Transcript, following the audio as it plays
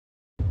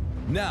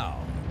Now,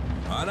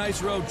 on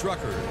Ice Road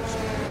Truckers.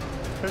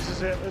 This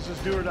is it. This is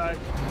do or die.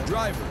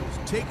 Drivers,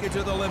 take it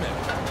to the limit.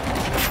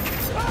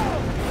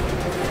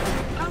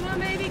 Oh! Come on,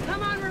 baby.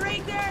 Come on. We're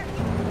right there.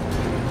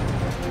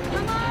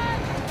 Come on.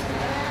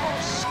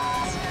 Oh,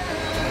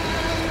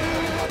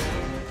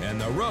 shit. And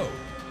the road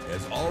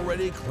has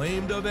already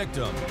claimed a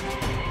victim.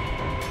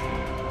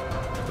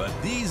 But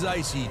these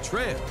icy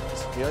trails...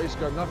 The ice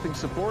got nothing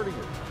supporting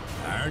it.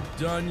 ...aren't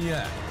done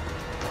yet.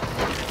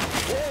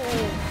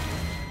 Whoa.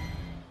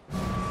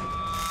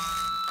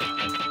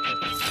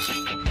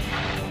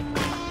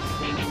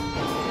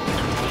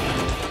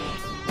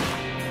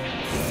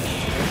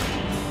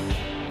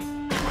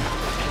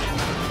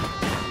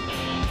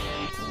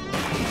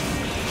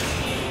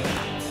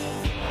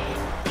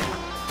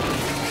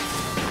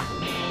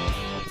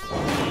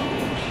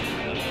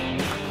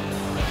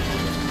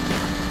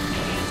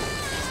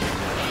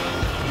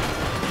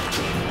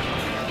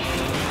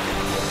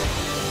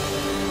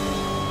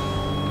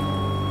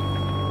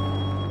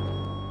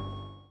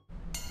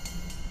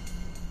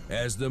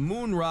 As the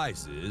moon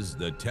rises,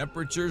 the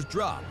temperatures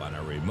drop on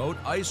a remote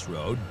ice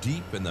road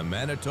deep in the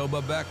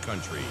Manitoba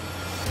backcountry.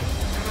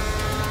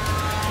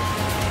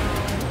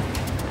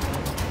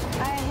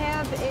 I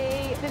have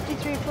a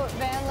 53-foot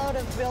van load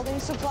of building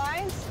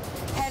supplies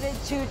headed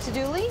to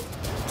Dooley.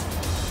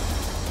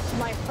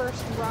 My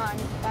first run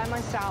by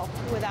myself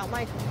without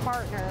my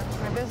partner,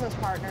 my business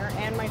partner,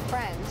 and my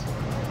friend.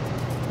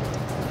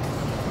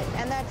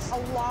 And that's a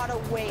lot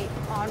of weight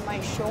on my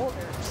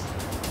shoulders.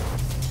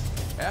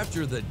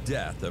 After the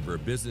death of her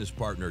business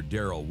partner,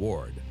 Daryl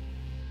Ward,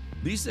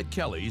 Lisa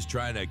Kelly's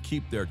trying to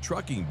keep their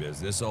trucking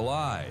business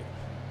alive,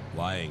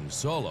 flying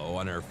solo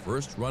on her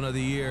first run of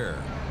the year.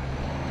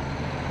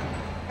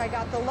 I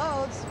got the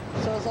loads,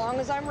 so as long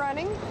as I'm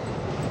running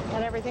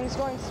and everything's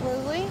going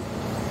smoothly,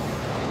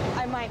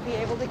 I might be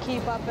able to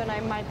keep up and I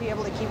might be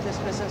able to keep this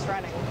business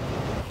running.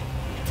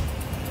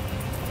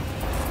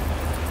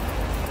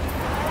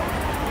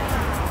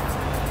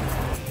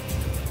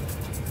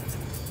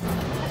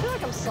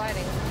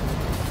 Sliding.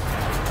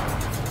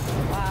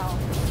 Wow.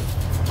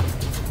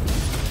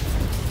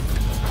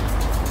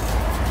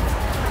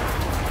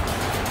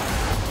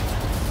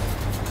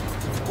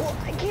 Well,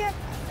 I can't.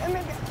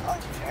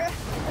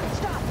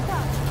 Stop.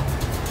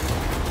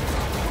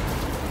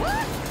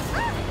 What?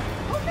 Ah!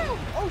 Oh no!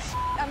 Oh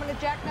shit! I'm gonna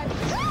jackknife.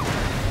 Ah!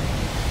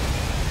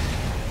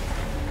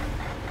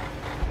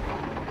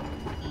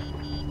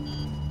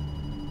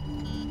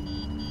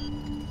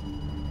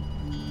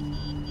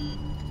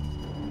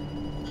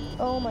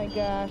 Oh my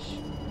gosh.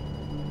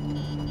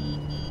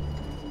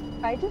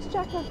 I just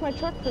jackknifed my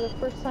truck for the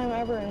first time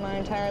ever in my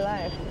entire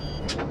life.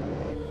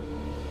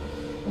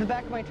 The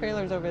back of my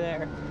trailer's over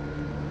there.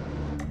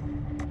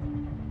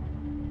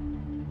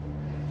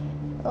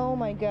 Oh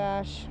my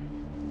gosh.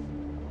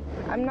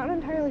 I'm not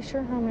entirely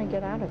sure how I'm gonna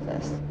get out of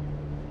this.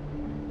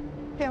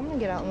 Okay, I'm gonna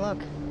get out and look.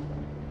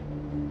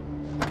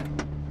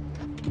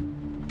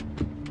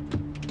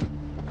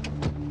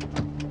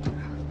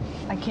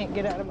 I can't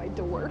get out of my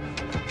door.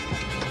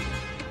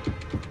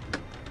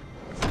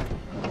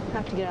 I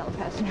have to get out the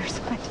passenger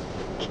side.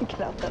 Can't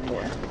get out that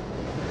door.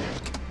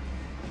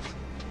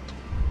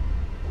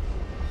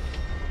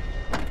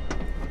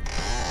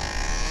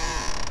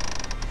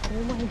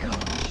 Oh my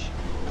gosh.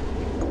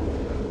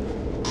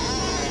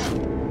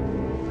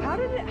 How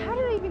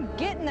did I even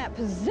get in that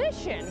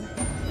position?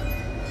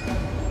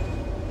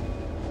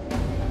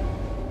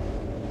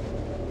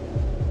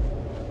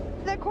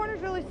 That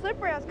corner's really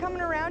slippery. I was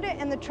coming around it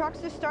and the trucks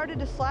just started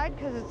to slide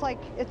because it's like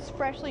it's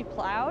freshly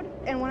plowed.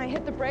 And when I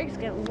hit the brakes,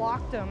 it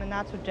locked them, and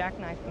that's what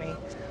jackknifed me.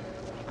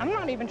 I'm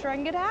not even sure I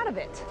can get out of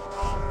it.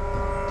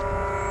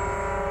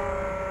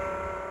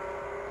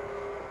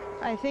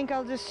 I think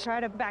I'll just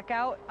try to back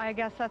out. I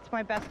guess that's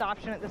my best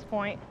option at this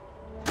point.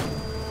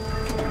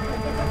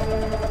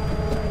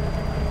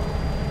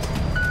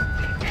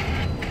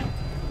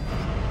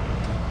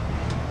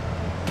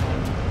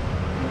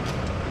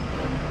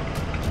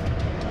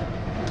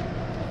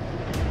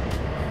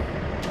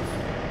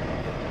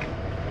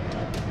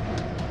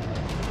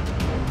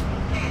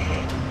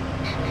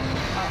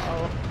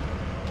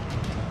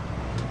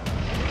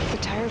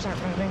 Aren't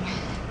moving.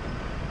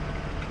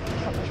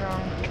 Something's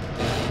wrong.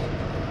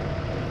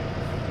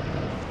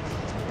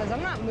 Because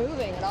I'm not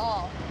moving at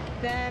all.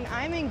 Then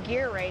I'm in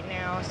gear right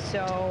now,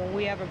 so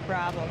we have a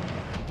problem.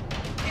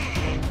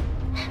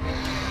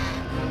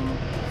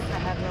 I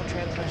have no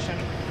transmission.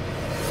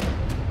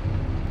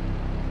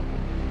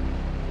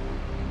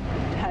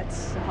 That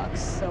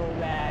sucks so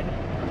bad.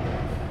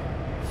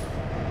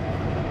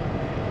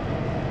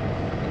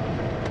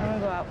 I'm gonna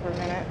go out for a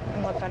minute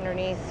and look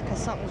underneath, because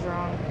something's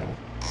wrong.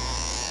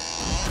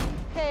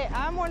 Hey,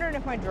 I'm wondering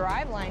if my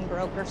driveline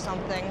broke or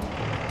something.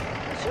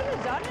 I shouldn't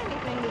have done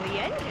anything to the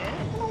engine.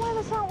 I don't know why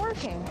that's not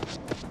working.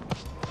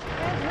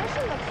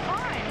 Transmission looks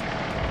fine.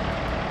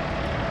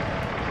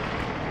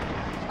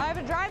 I have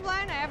a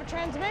driveline, I have a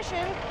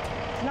transmission.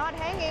 It's not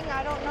hanging,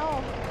 I don't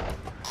know.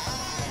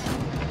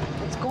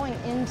 It's going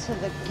into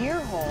the gear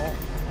hole.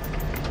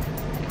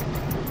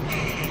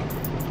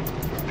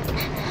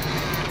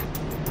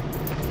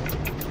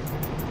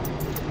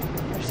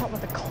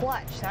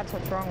 clutch. That's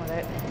what's wrong with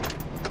it.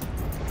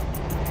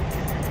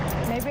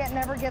 Maybe it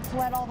never gets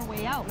let all the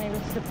way out. Maybe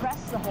it's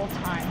depressed the whole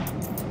time.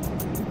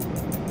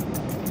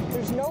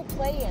 There's no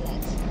play in it.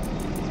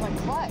 It's my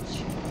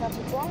clutch. That's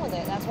what's wrong with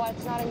it. That's why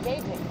it's not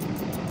engaging.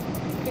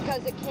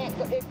 Because it can't,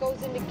 it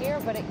goes into gear,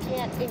 but it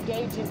can't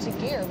engage into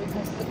gear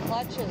because the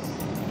clutch is,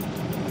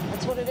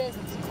 that's what it is,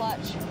 it's a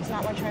clutch. It's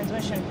not my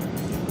transmission.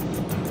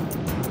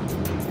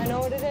 I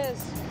know what it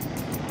is.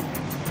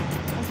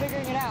 I'm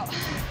figuring it out.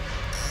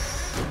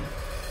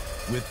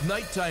 With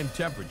nighttime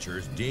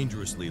temperatures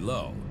dangerously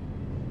low,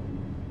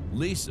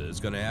 Lisa's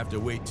gonna have to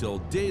wait till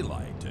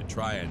daylight to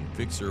try and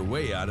fix her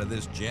way out of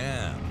this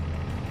jam.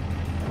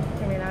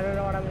 I mean, I don't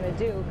know what I'm gonna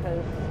do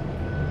because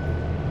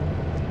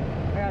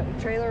I got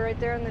the trailer right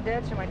there in the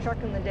ditch and my truck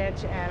in the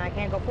ditch and I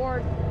can't go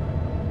forward.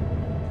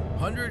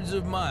 Hundreds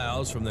of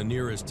miles from the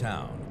nearest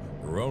town,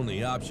 her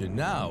only option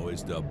now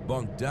is to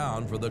bunk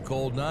down for the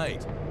cold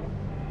night.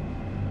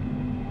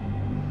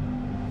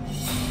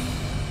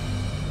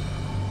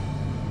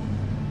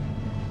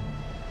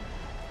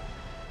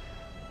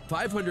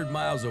 "500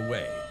 miles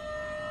away,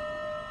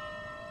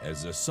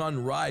 as the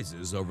sun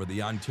rises over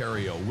the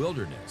Ontario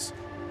wilderness,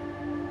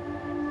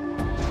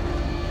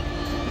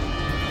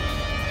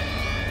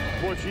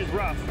 Boy, she's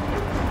rough.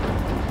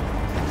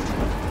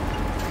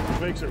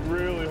 Makes it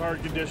really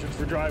hard conditions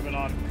for driving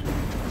on.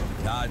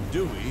 Todd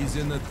Dewey's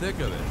in the thick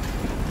of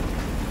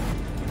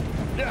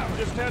it. Yeah,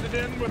 just headed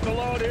in with the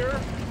load here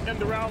in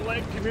the Round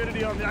Lake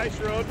community on the ice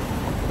road.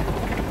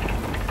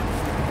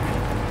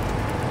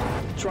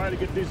 Try to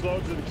get these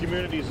loads to the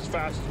communities as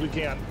fast as we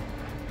can.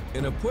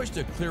 In a push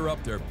to clear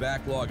up their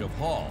backlog of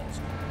hauls,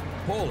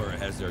 Polar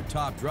has their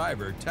top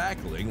driver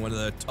tackling one of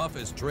the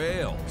toughest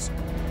trails.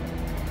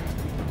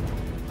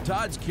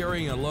 Todd's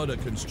carrying a load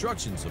of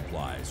construction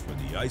supplies for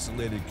the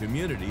isolated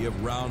community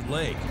of Round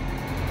Lake.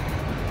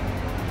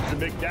 It's a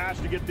big dash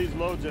to get these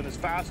loads in as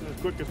fast and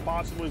as quick as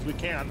possible as we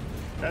can,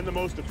 and the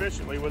most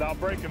efficiently without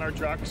breaking our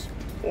trucks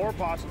or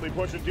possibly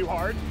pushing too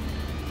hard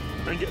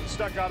and getting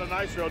stuck out on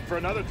ice road for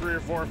another 3 or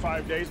 4 or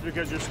 5 days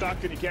because you're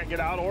stuck and you can't get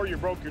out or you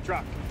broke your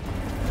truck.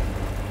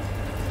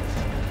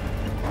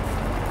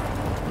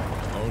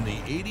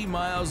 Only 80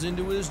 miles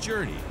into his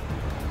journey,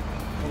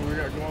 What do we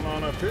got going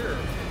on up here?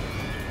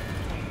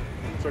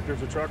 Looks like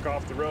there's a truck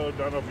off the road.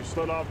 Don't know if he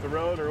slid off the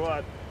road or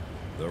what.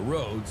 the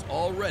roads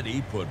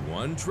already put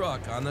one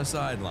truck on the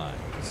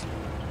sidelines.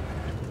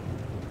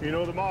 You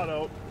know the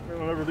motto, we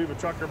don't ever leave a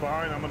trucker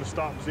behind. I'm gonna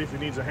stop and see if he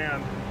needs a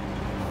hand.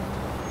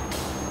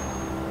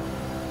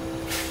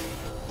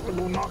 I'm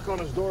gonna go knock on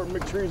his door and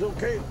make sure he's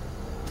okay.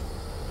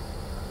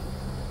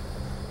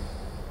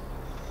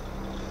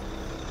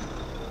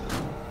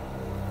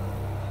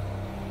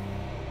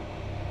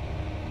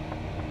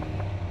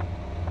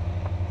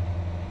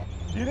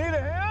 You need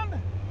a hand?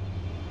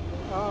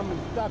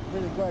 It's stuck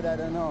pretty good. I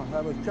don't know.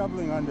 I was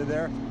shoveling under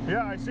there.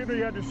 Yeah, I see that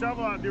you had your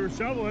shovel out. You were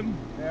shoveling.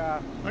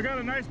 Yeah. I got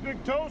a nice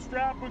big tow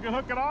strap. We can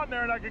hook it on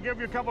there and I can give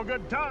you a couple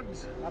good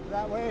tugs. Up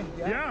that way?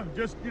 Yeah,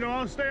 just, you know,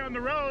 I'll stay on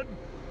the road,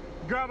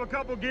 grab a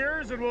couple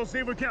gears, and we'll see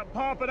if we can't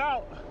pop it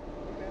out.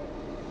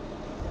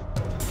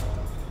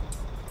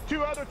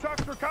 Two other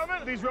trucks were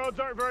coming. These roads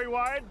aren't very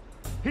wide.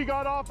 He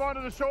got off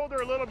onto the shoulder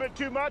a little bit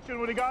too much, and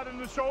when he got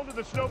into the shoulder,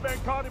 the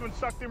snowbank caught him and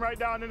sucked him right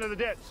down into the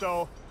ditch.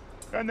 So,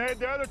 and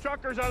the other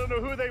truckers, I don't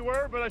know who they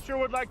were, but I sure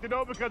would like to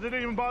know because they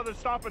didn't even bother to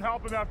stop and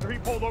help him after he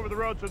pulled over the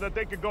road so that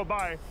they could go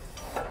by.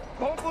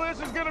 Hopefully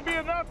this is gonna be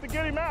enough to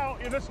get him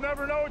out. You just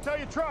never know until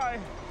you try.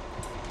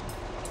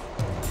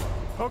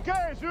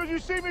 Okay, as soon as you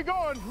see me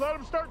going, let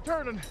him start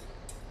turning.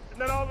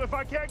 And then if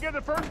I can't get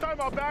it the first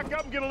time, I'll back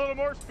up and get a little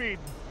more speed.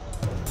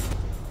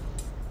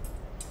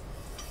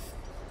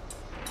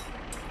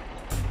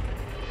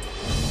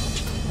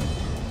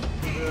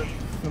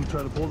 I'm gonna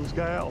try to pull this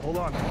guy out. Hold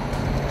on.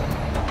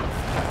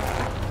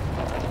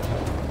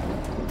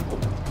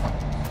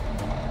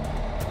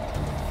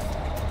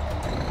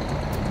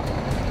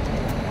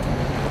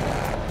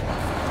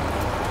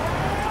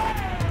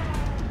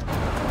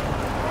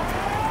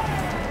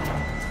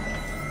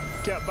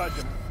 Can't budge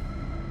him.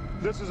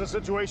 This is a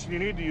situation you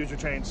need to use your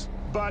chains,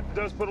 but it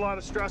does put a lot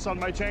of stress on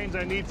my chains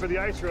I need for the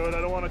ice road. I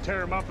don't want to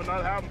tear them up and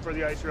not have them for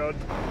the ice road.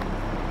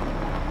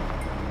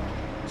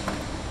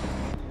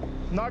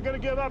 Not gonna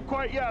give up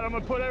quite yet. I'm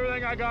gonna put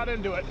everything I got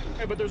into it,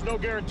 but there's no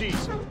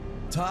guarantees.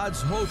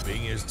 Todd's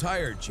hoping his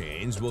tire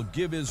chains will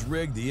give his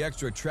rig the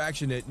extra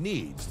traction it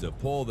needs to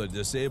pull the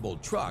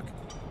disabled truck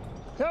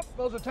Yep,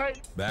 those are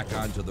tight. back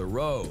onto the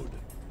road.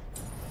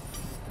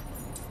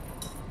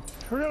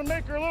 We're gonna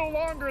make her a little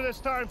longer this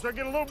time so I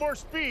get a little more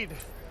speed.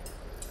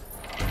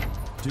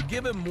 To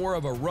give him more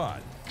of a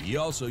run, he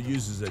also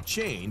uses a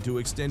chain to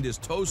extend his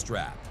tow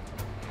strap.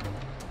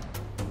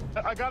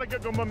 I gotta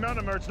get the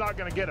momentum or it's not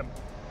gonna get him.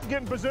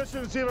 Get in position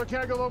and see if I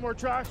can't get a little more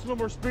traction, a little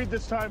more speed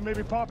this time,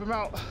 maybe pop him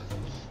out.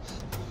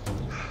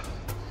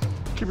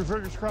 Keep your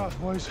fingers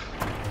crossed, boys.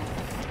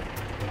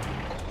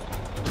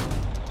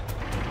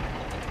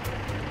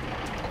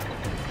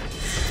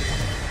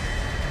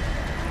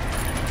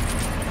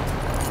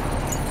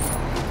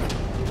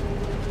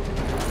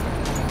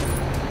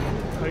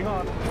 Hang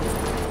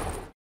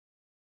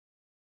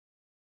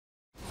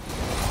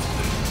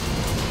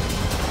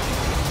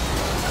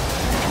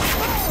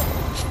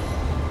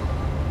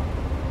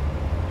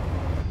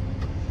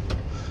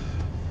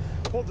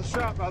Pull the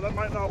strap out, that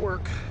might not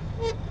work.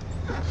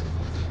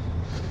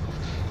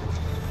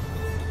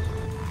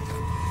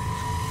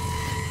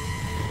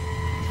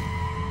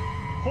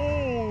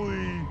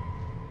 Holy!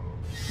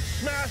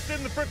 Smashed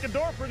in the frickin'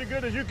 door pretty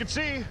good, as you can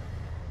see.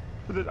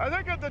 I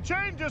think the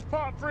chain just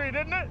popped free,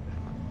 didn't it?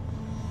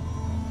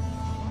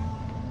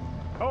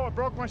 Oh, it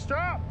broke my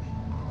strap.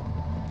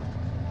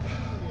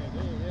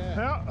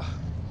 Yeah.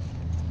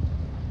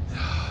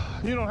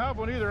 You don't have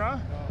one either, huh?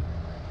 No.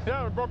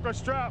 Yeah, it broke my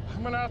strap.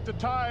 I'm gonna have to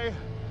tie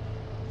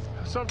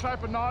some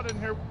type of knot in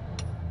here.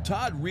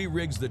 Todd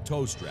re-rigs the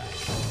tow strap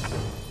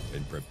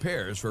and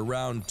prepares for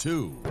round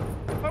 2.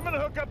 I'm gonna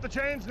hook up the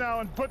chains now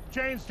and put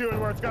chains to it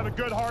where it's got a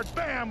good hard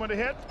bam when it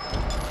hits.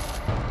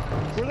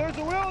 Where there's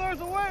a will,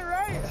 there's a way,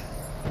 right?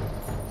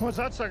 Once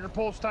that sucker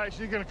pulls tight,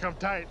 she's gonna come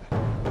tight.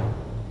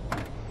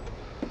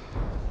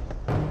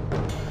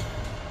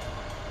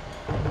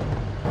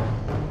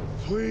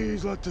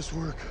 Please let this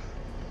work.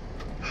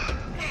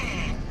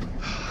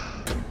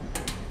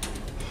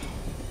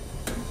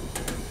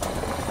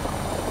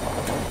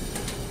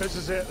 This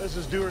is it. This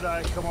is do or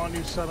die. Come on,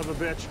 you son of a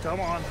bitch.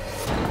 Come on.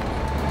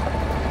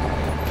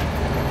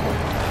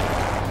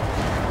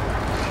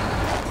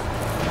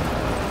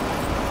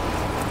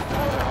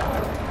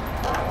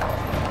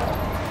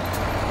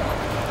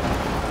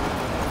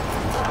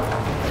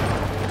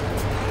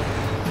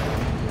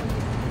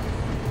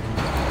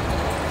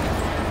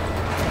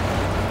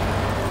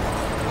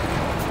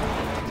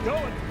 It's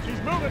going. She's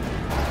moving.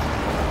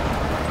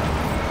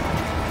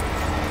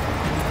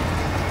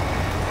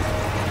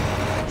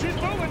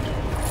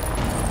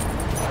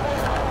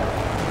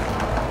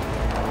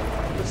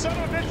 Son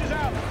of a bitch is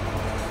out.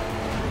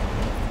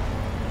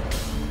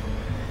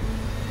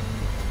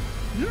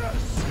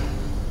 Yes!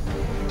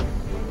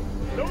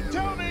 Don't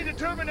tell me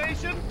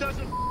determination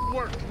doesn't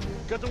work,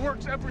 because it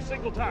works every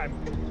single time.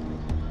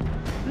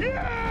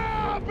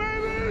 Yeah,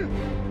 baby!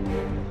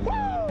 Woo!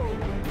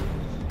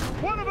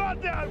 What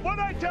about that? What'd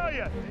I tell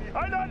you?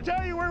 I not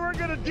tell you where we're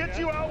gonna get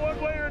you out one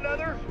way or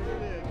another?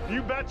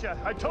 You betcha.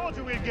 I told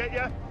you we'd get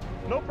you.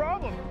 No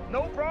problem.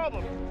 No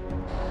problem.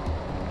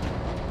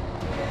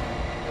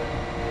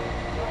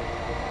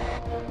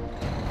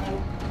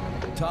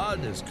 Todd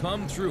has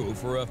come through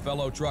for a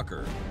fellow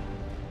trucker.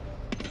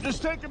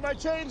 Just taking my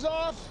chains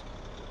off.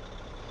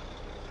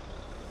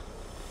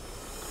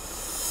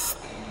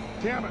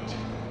 Damn it.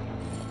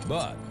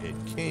 But it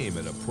came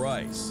at a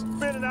price.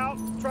 Spinning out,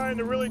 trying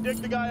to really dig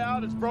the guy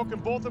out. It's broken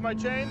both of my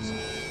chains.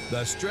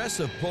 The stress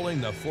of pulling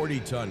the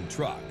 40-ton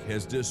truck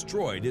has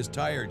destroyed his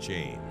tire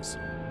chains.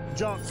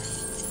 Junk.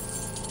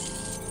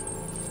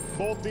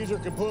 Both these are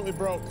completely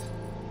broke.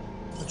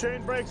 The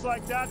chain breaks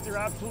like that, they're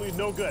absolutely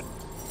no good.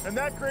 And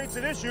that creates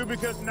an issue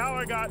because now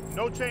I got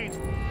no chains.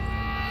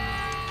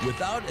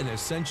 Without an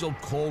essential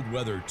cold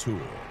weather tool,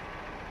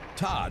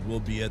 Todd will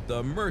be at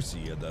the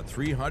mercy of the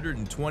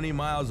 320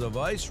 miles of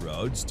ice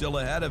road still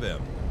ahead of him.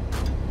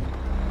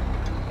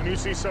 When you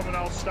see someone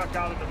else stuck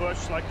out in the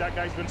bush, like that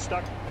guy's been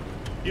stuck,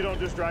 you don't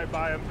just drive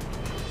by him.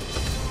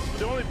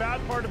 The only bad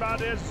part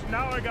about it is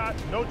now I got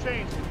no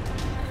chains.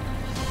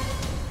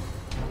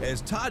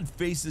 As Todd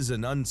faces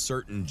an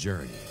uncertain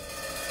journey,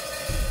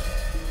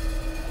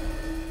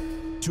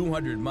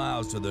 200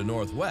 miles to the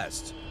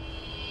northwest,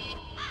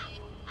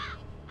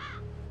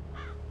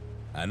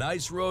 an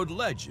ice road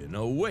legend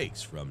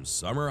awakes from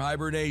summer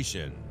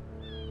hibernation.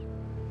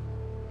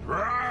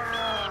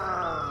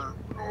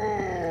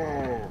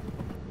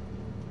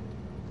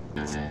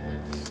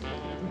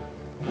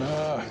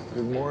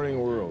 Good morning,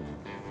 world.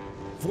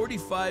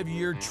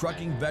 45-year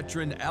trucking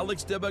veteran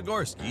Alex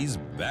Debogorski's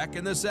back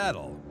in the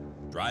saddle,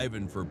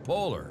 driving for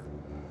Polar.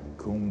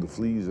 Comb the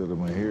fleas out of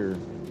my hair.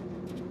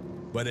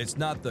 But it's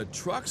not the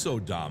truck's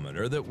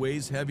odometer that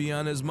weighs heavy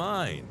on his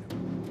mind.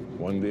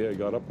 One day I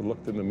got up and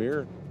looked in the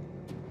mirror.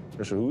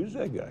 I said, who is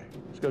that guy?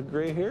 He's got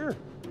gray hair.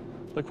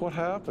 Like, what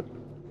happened?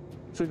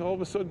 It's like all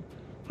of a sudden,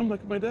 I'm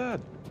like my dad.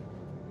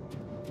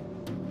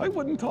 I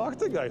wouldn't talk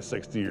to guys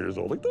 60 years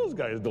old. Like, those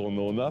guys don't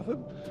know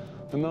nothing.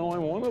 And now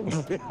I'm one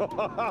of them.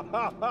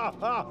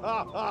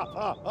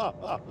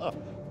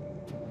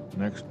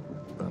 Next,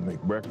 I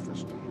make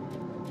breakfast.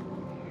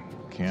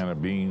 Can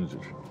of beans.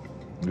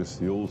 Just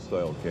the old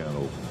style can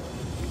opener.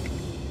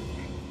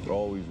 It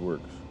always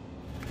works.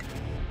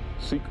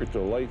 Secret to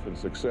life and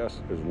success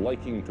is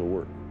liking to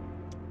work.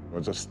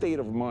 It's a state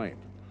of mind.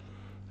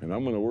 And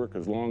I'm going to work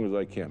as long as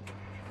I can.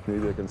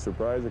 Maybe I can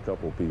surprise a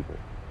couple people.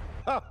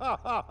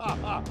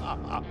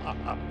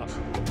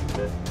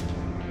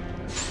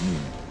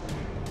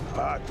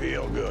 I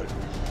feel good.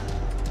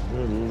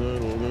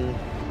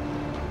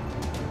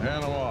 And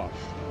I'm off.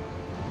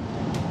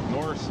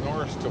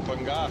 North to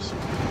Pangasi.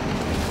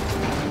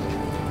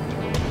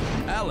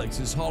 Alex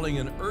is hauling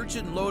an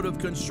urgent load of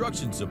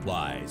construction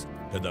supplies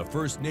to the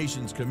First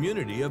Nations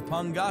community of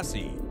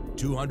Pangasi,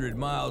 200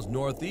 miles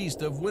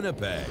northeast of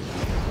Winnipeg.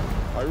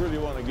 I really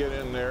want to get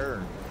in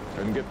there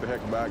and get the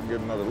heck back and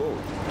get another load.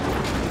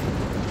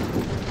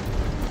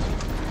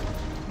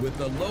 With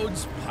the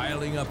loads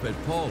piling up at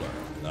Polar,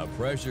 The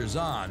pressure's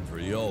on for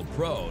the old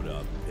pro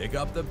to pick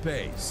up the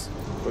pace.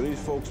 For these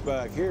folks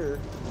back here,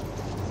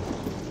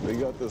 they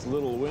got this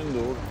little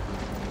window,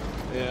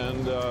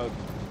 and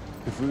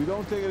if we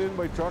don't take it in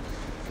by truck,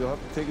 they'll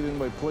have to take it in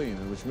by plane,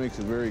 which makes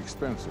it very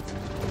expensive.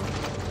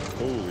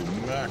 Holy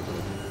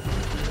mackerel.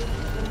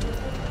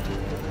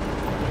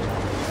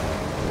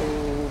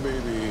 Oh,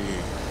 baby.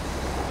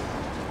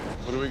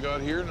 What do we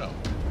got here now?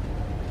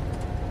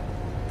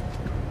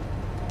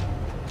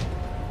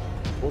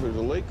 Well, there's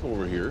a lake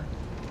over here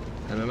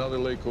and another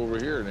lake over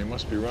here, and they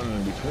must be running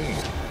in between.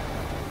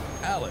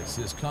 Alex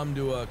has come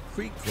to a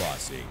creek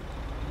crossing.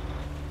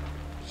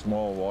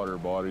 Small water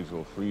bodies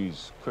will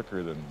freeze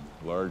quicker than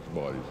large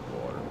bodies of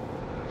water.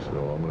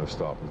 So I'm going to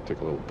stop and take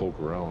a little poke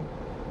around.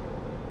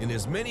 In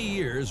his many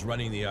years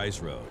running the ice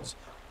roads,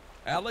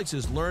 Alex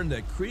has learned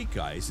that creek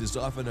ice is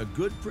often a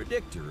good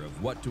predictor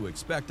of what to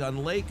expect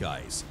on lake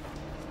ice.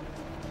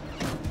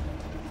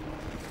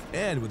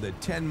 And with a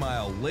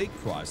 10-mile lake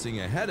crossing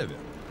ahead of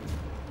him,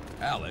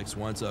 Alex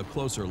wants a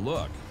closer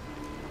look.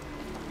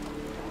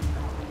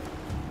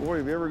 Boy,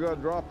 if you ever got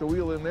dropped a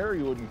wheel in there,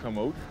 you wouldn't come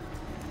out.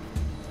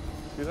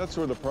 See, that's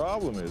where the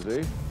problem is,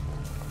 eh?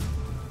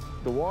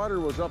 The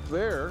water was up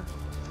there,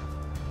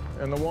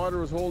 and the water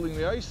was holding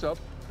the ice up,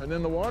 and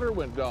then the water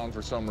went down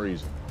for some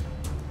reason.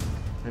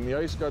 And the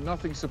ice got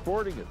nothing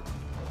supporting it.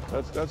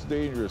 That's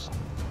dangerous.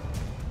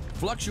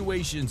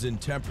 Fluctuations in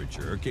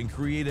temperature can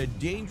create a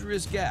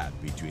dangerous gap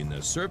between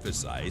the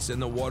surface ice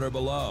and the water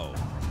below.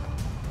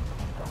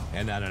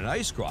 And on an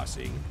ice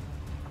crossing,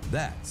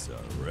 that's a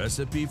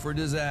recipe for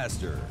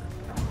disaster.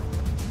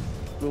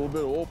 A little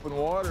bit of open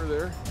water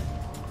there.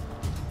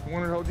 I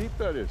wonder how deep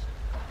that is.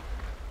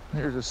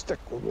 Here's a stick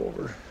we'll go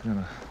over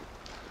and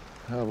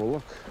have a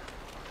look.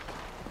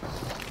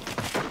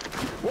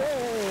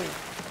 Whoa!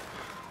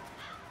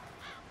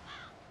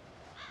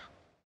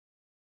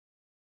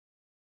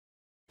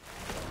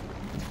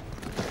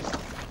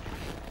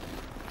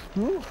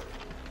 Whew.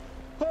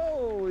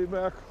 Holy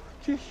mackerel.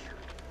 Gee.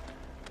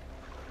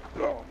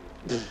 Oh.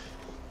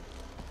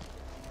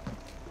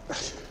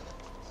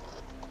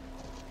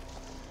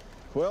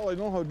 Well, I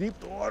know how deep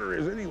the water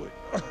is anyway.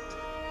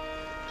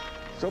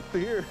 It's up to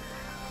here.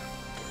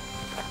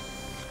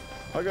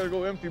 I gotta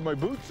go empty my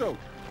boots out.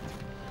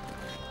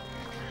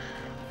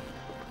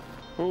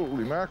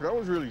 Holy mackerel, that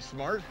was really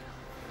smart.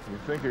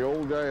 You'd think the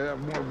old guy would have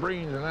more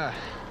brains than that.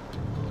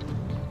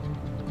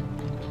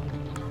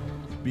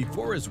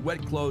 Before his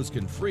wet clothes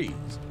can freeze,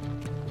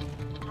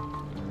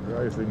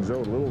 Dry things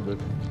out a little bit.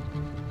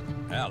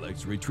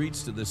 Alex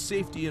retreats to the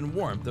safety and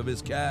warmth of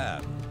his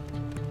cab.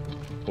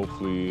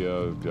 Hopefully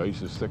the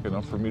ice is thick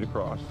enough for me to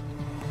cross.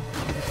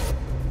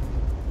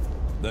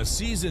 The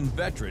seasoned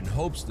veteran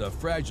hopes the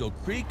fragile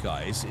creek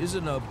ice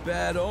isn't a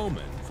bad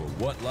omen for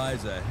what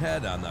lies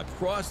ahead on the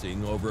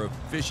crossing over a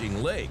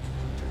fishing lake.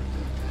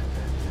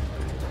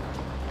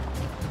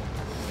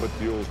 Put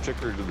the old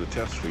ticker to the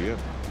test for you.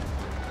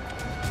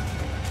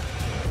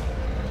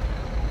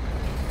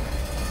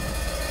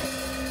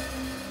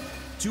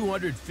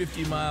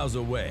 "250 miles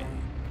away,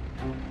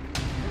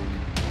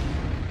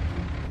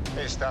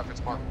 Hey, Steph,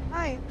 it's Mark.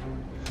 Hi.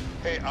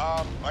 Hey,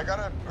 I got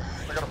a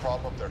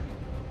problem up there.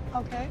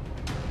 Okay.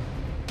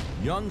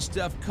 young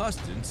Steph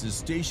Custance is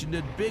stationed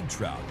at Big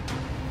Trout,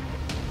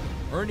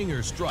 earning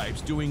her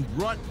stripes doing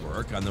grunt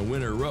work on the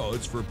winter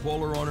roads for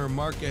polar owner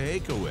Mark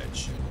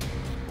Ahakowicz.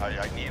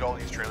 I need all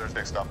these trailers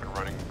fixed up and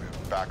running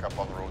back up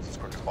on the roads as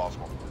quick as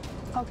possible.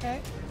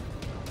 Okay.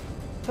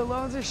 The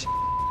loads are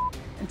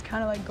It's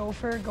kind of like go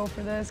for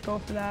this, go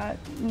for that.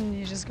 And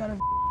you just gotta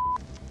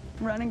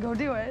run and go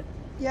do it.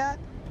 Yeah.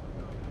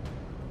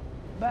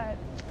 But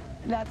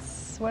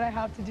that's what I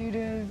have to do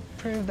to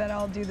prove that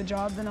I'll do the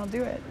job, then I'll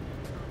do it.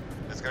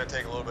 It's gonna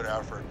take a little bit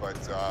of effort, but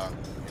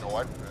you know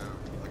what?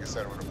 Like I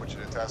said, I'm gonna put you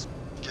to the test.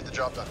 Get the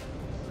job done.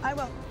 I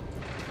will.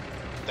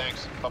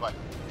 Thanks. Bye-bye.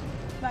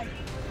 Bye.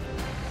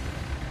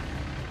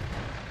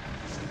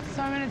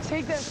 So I'm gonna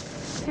take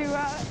this to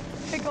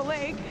Pickle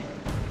Lake.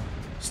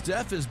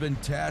 Steph has been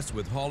tasked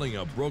with hauling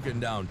a broken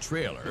down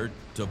trailer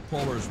to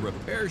Polar's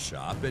repair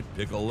shop at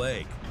Pickle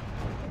Lake.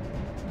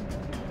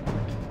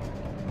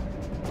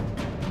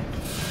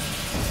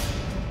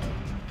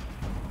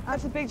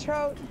 That's a Big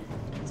Trout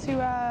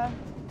to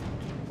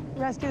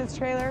rescue this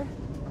trailer.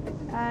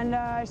 And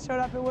I showed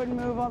up, it wouldn't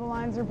move, all the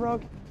lines are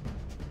broke.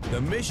 The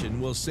mission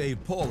will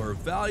save Polar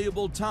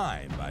valuable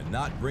time by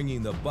not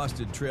bringing the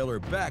busted trailer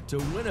back to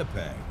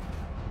Winnipeg.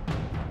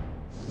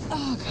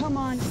 Oh, come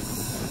on.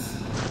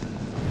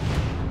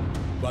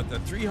 But the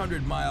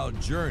 300-mile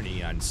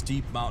journey on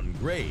steep mountain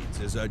grades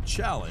is a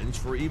challenge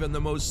for even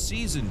the most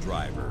seasoned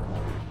driver.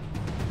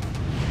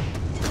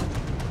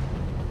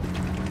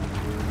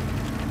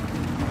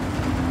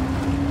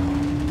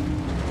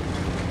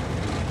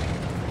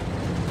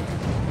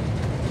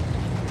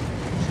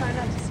 Try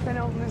not to spin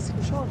out and lose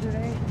control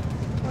today,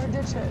 or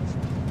ditch it.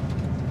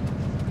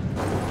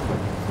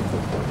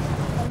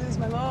 I lose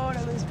my load,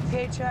 I lose my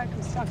paycheck,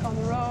 I'm stuck on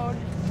the road.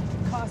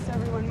 It costs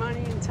everyone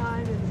money and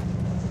time, and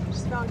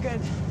it's not good.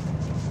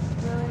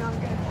 Really not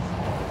good.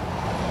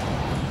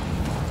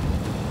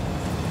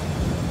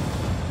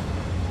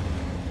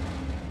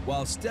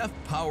 while Steph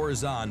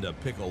powers on to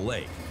Pickle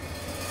Lake.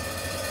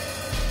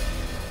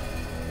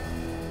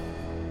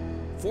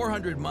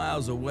 400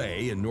 miles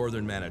away in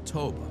northern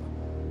Manitoba,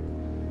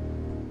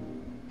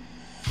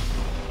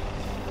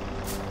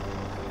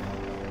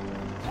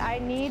 I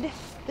need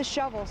the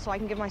shovel so I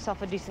can give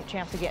myself a decent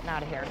chance of getting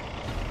out of here.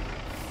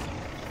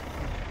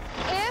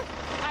 If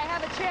I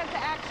have a chance of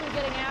actually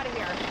getting out of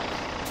here.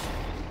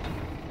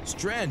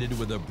 stranded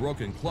with a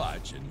broken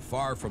clutch and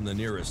far from the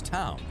nearest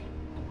town,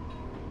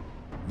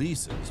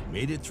 Lisa's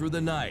made it through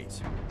the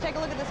night. Take a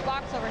look at this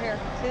box over here.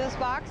 See this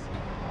box?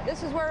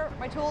 This is where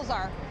my tools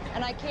are,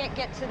 and I can't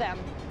get to them.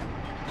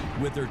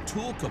 With her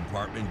tool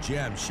compartment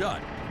jammed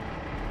shut,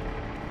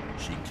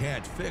 she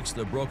can't fix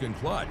the broken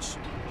clutch.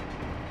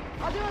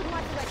 I'll do as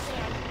much as I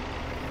can.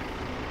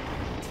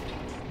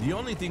 The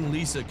only thing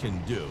Lisa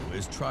can do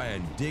is try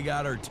and dig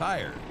out her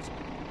tires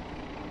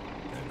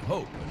and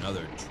hope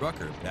another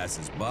trucker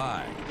passes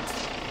by.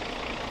 Just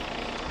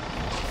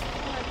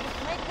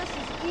make this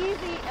as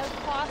easy as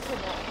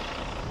possible.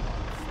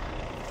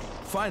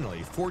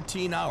 Finally,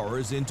 14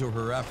 hours into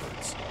her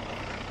efforts,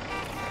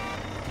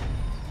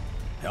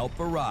 help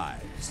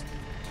arrives.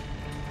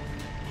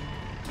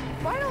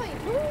 Finally,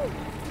 woo!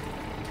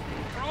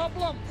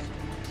 Problems.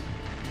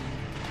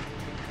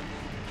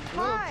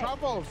 Little Hi.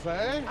 troubles,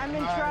 eh? I'm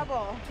in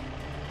trouble.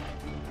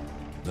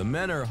 The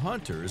men are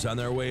hunters on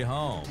their way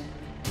home.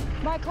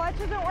 My clutch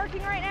isn't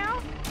working right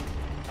now?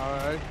 All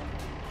right.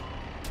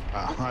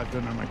 I've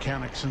been a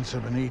mechanic since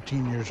I've been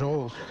 18 years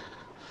old.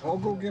 I'll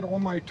go get all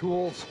my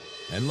tools.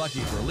 And lucky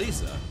for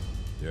Lisa,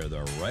 they're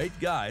the right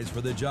guys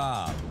for the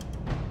job.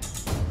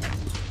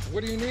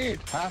 What do you need?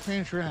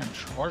 Half-inch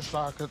wrench or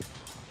socket.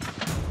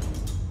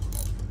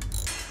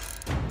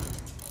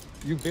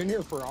 You've been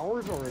here for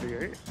hours already,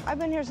 eh? I've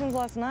been here since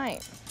last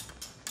night.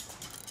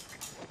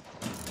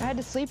 I had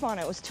to sleep on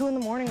it. It was 2 in the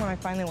morning when I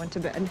finally went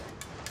to bed.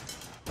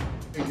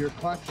 Your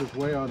clutch is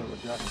way out of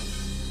adjustment.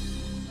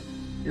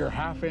 Your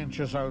half-inch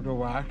is out of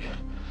whack,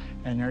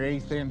 and your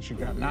 1/8 inch, you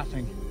got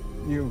nothing.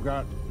 You've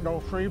got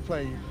no free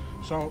play,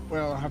 so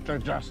we'll have to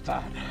adjust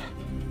that.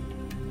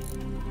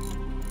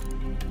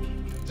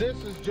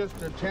 This is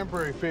just a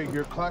temporary fix.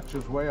 Your clutch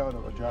is way out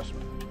of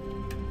adjustment.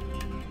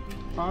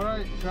 All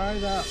right, try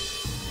that.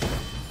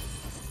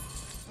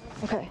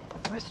 Okay,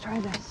 let's try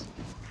this.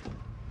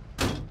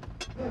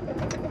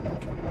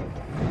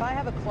 If I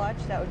have a clutch,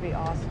 that would be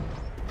awesome.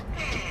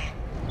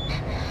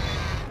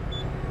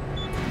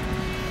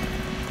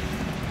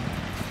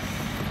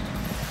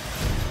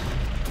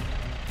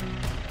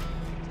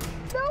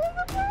 That was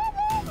a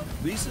problem!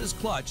 Lisa's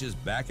clutch is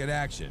back in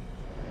action,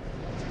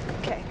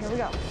 Okay, here we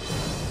go.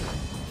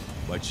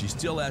 but she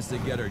still has to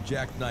get her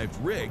jackknife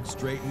rig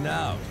straightened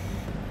out.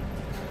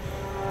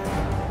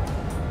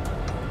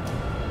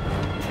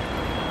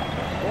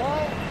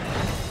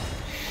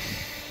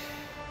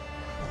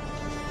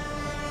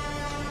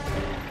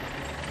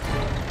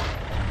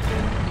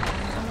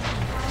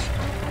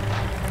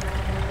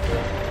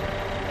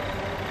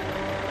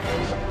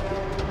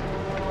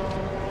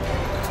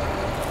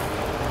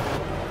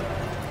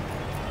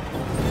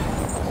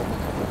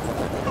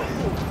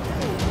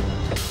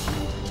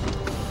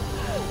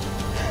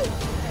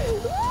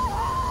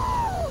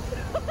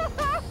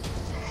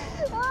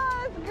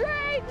 Oh, it's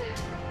great!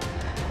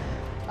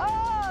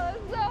 Oh,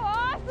 that's so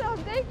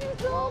awesome! Thank you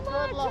so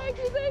much! Thank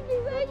you, thank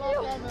you, thank Good luck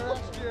you! on the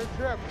rest of your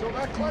trip. So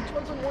that clutch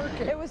wasn't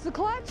working. It was the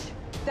clutch.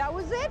 That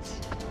was it.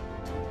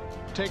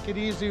 Take it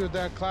easy with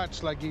that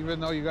clutch. Like, even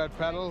though you got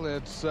pedal,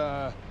 it's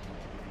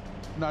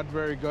not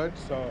very good,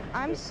 so.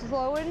 I'm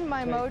slowing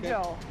my take it.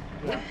 mojo.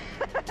 Yeah.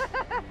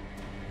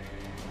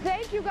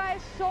 Thank you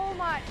guys so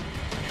much.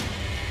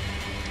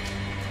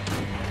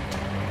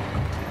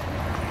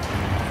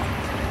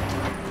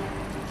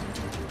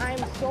 I'm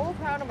so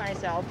proud of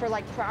myself for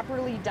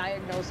properly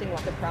diagnosing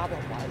what the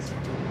problem was.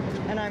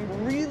 And I'm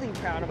really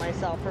proud of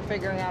myself for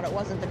figuring out it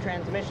wasn't the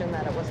transmission,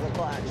 that it was the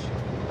clutch.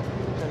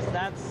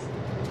 Because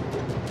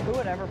who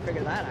would ever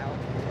figure that out?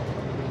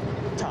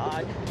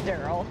 Todd,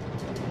 Daryl,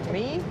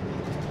 me?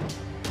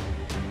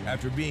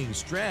 After being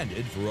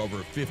stranded for over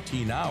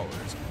 15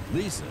 hours,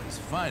 Lisa's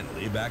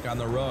finally back on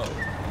the road.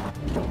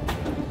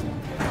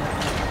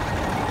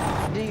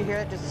 Do you hear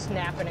it just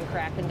snapping and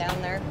cracking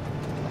down there?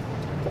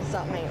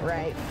 Something ain't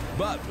right.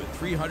 But with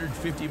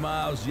 350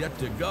 miles yet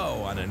to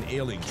go on an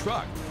ailing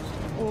truck,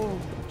 Ooh.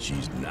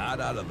 she's not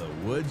out of the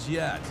woods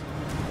yet.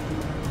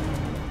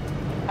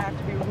 I have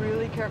to be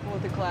really careful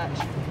with the clutch,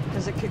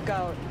 because it could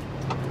go.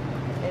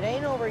 It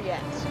ain't over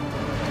yet.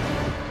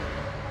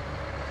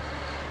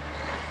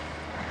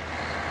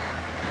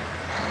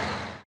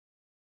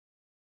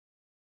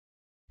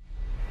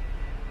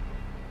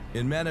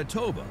 In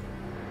Manitoba,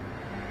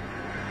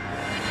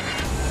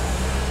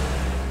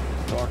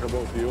 Talk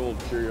about the old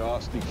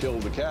curiosity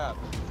killed the cat.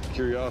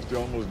 Curiosity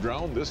almost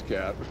drowned this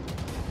cat.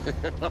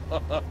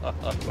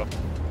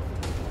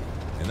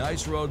 an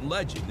ice road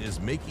legend is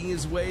making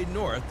his way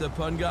north to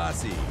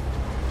Pungassi.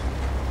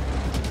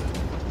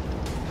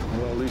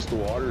 Well, at least the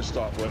water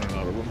stopped running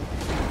out of him.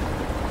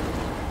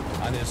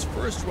 On his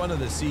first run of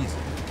the season,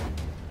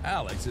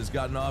 Alex has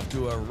gotten off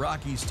to a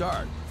rocky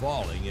start,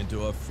 falling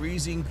into a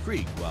freezing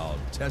creek while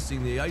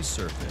testing the ice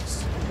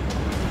surface.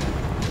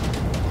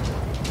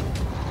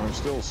 I'm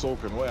still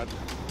soaking wet.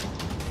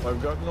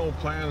 I've got no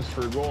plans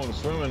for going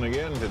swimming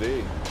again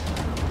today.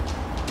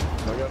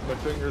 I got my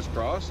fingers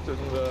crossed,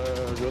 and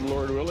good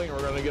Lord willing,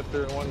 we're going to get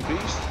there in one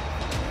piece.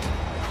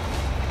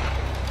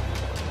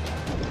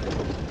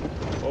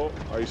 Oh,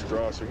 ice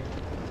crossing.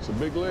 It's a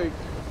big lake.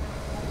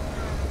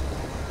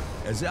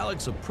 As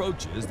Alex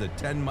approaches the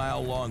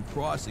 10-mile-long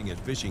crossing at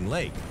Fishing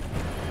Lake,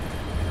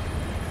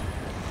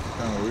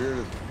 Kind of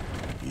weird.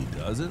 he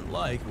doesn't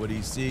like what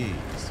he sees.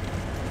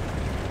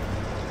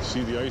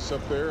 See the ice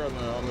up there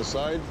on the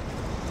side?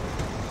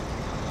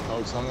 How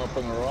it's hung up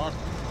on the rock?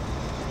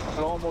 It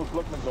almost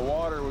looked like the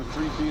water was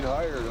 3 feet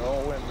higher and it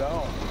all went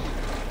down.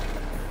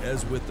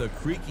 As with the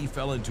creek he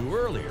fell into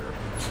earlier,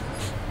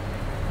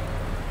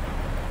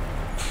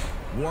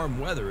 warm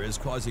weather is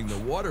causing the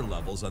water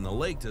levels on the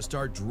lake to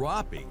start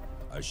dropping,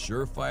 a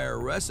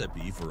surefire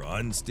recipe for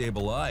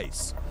unstable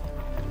ice.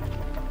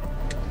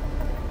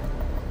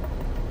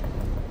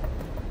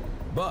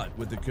 But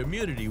with the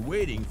community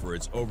waiting for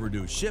its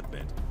overdue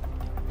shipment,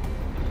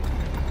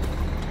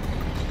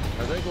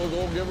 I think we'll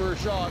go give her a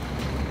shot.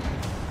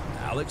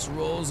 Alex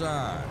rolls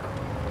on.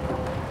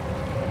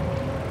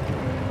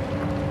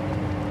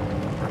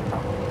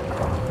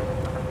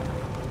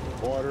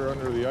 Water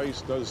under the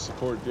ice does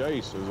support the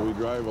ice. As we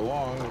drive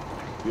along,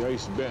 the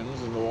ice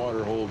bends and the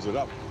water holds it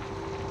up.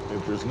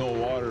 If there's no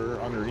water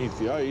underneath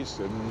the ice,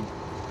 then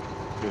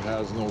it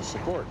has no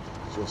support.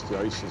 It's just the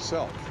ice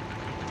itself,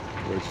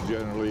 which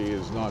generally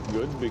is not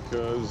good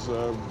because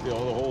the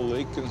whole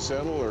lake can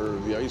settle or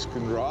the ice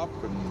can drop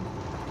and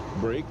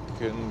break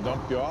and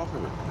dump you off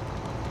of it.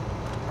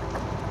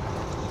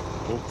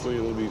 Hopefully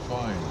it'll be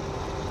fine.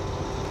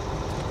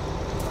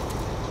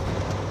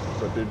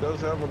 But it does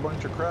have a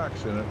bunch of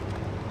cracks in it.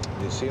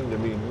 They seem to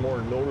be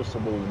more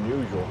noticeable than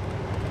usual.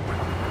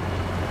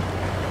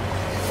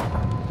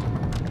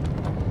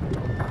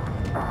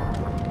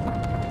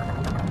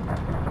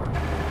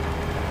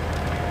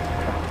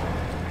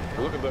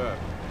 Look at that.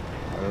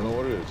 I don't know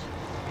what it is.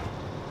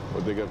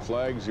 But they got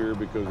flags here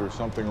because there's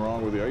something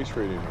wrong with the ice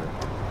right in here.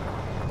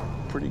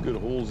 Pretty good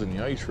holes in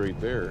the ice right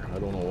there. I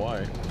don't know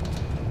why.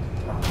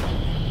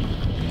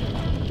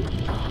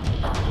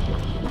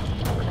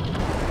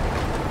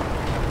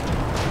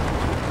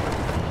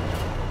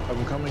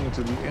 I'm coming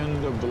to the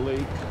end of the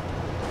lake.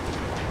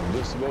 I'm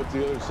just about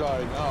the other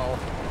side now.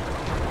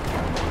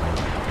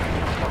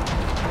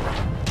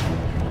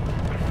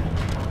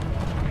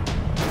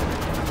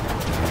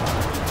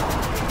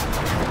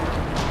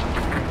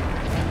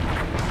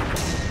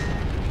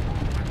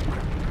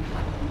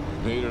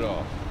 Made it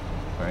off.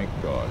 Thank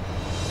God.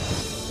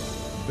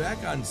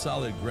 Back on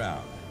solid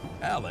ground,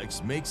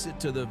 Alex makes it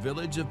to the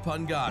village of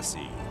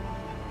Pungasi.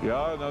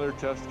 Yeah, another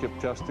test.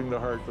 Kept testing the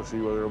heart to see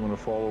whether I'm going to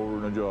fall over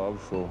in a job,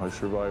 so I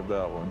survived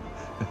that one.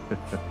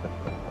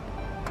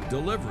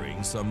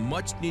 Delivering some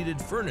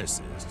much-needed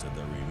furnaces to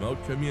the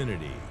remote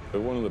community.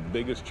 One of the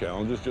biggest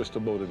challenges just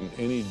about in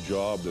any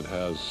job that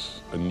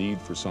has a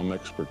need for some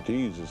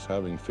expertise is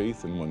having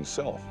faith in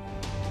oneself.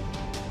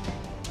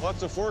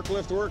 Lots of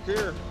forklift work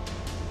here.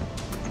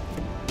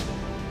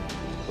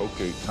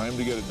 Okay, time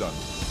to get it done.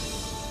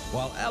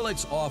 While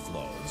Alex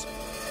offloads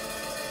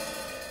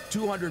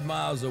 200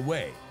 miles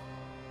away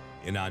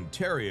in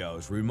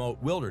Ontario's remote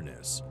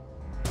wilderness.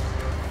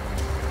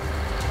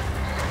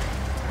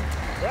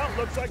 Well,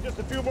 looks like just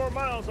a few more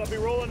miles. I'll be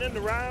rolling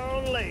into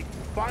Round Lake,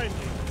 finally.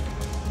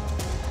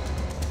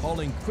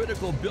 Hauling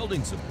critical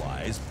building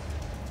supplies,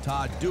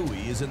 Todd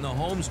Dewey is in the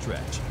home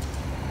stretch.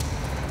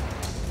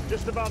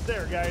 Just about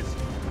there, guys.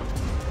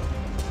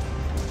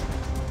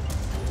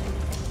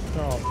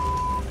 Oh.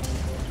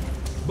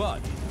 But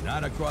he's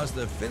not across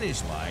the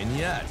finish line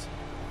yet.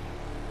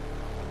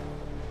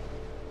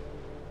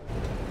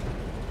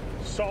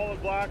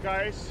 Solid black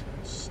ice,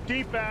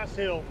 steep ass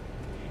hill.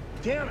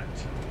 Damn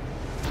it.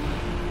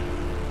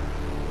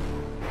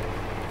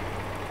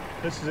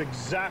 This is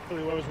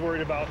exactly what I was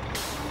worried about.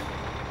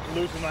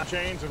 Losing my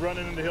chains and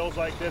running into hills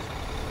like this.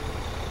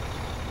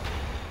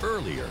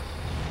 Earlier,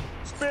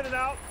 Spinning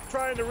out,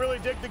 trying to really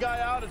dig the guy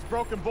out. It's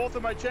broken both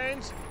of my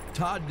chains.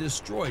 Todd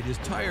destroyed his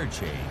tire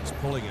chains,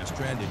 pulling a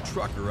stranded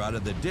trucker out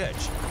of the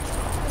ditch.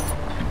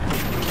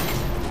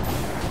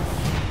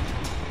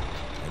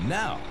 And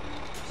now,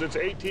 Since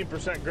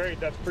 18% grade,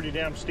 that's pretty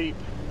damn steep.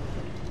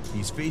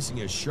 he's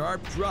facing a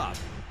sharp drop,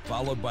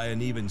 followed by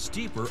an even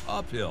steeper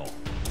uphill.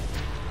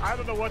 I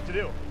don't know what to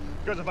do,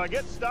 because if I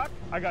get stuck,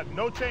 I got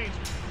no change.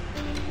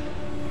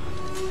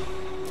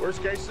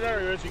 Worst case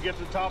scenario is you get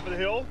to the top of the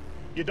hill,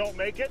 you don't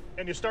make it,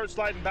 and you start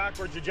sliding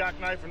backwards, you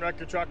jackknife and wreck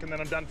your truck, and then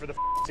I'm done for the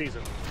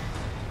season.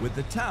 With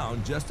the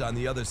town just on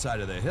the other side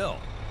of the hill,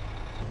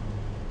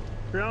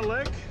 Round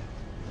Lake,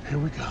 here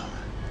we go.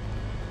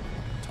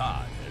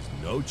 Todd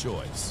has no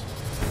choice.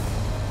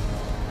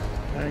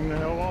 Hang the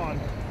hell on.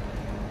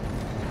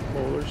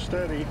 Roller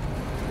steady.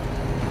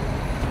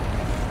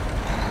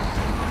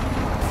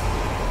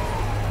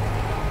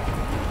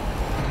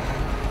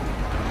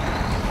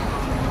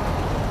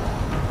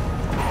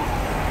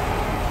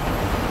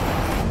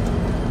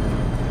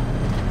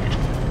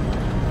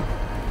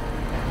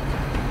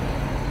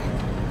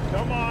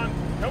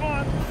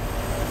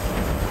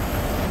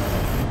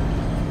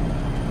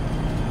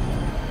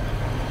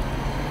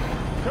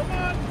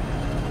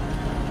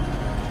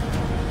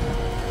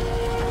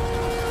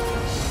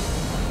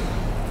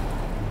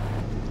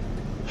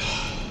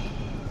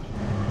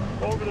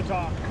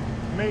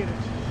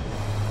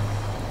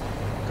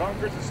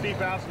 secrets, a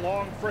steep-ass,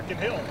 long frickin'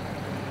 hill.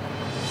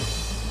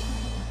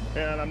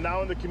 And I'm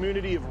now in the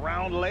community of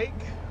Round Lake,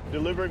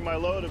 delivering my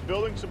load of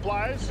building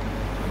supplies.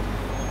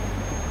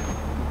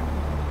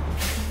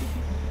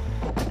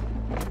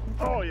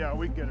 Oh yeah,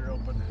 we can get her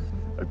open.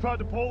 I tried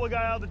to pull the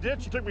guy out of the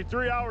ditch. It took me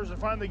 3 hours to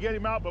finally get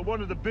him out, but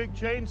one of the big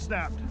chains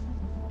snapped.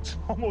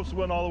 Almost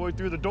went all the way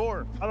through the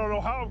door. I don't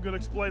know how I'm gonna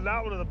explain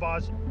that one to the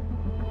boss.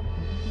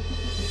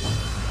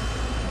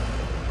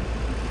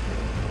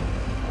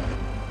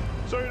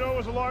 So, you know, it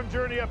was a long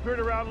journey up here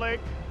to Round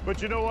Lake,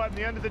 but you know what? At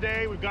the end of the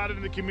day, we got it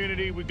in the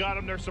community, we got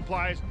them their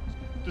supplies.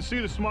 To see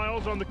the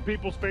smiles on the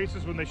people's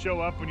faces when they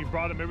show up, when you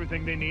brought them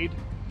everything they need,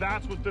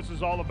 that's what this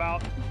is all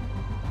about.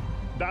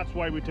 That's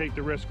why we take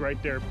the risk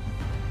right there.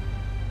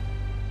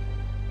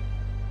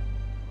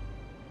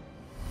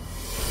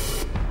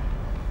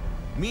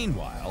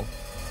 Meanwhile,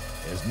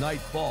 as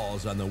night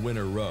falls on the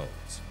winter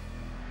roads,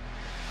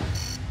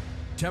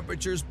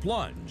 temperatures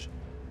plunge,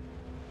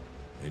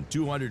 and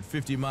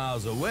 250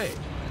 miles away,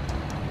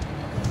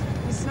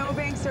 The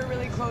snowbanks are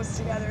really close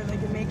together,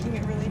 like making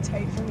it really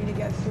tight for me to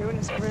get through, and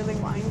it's really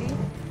windy.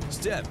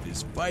 Steph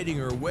is fighting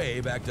her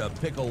way back to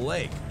Pickle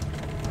Lake.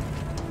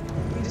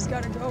 You just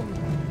gotta go.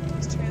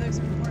 These trailers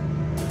are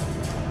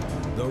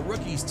important. The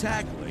rookie's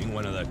tackling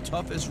one of the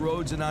toughest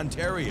roads in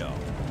Ontario,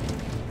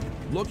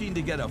 looking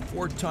to get a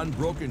 4-ton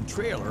broken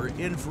trailer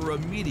in for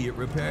immediate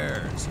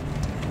repairs.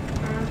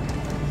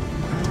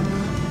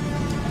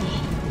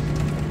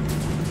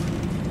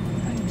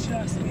 I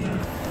just made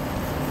it.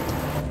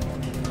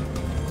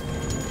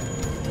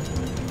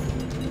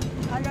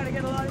 I gotta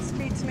get a lot of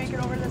speed to make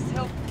it over this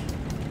hill.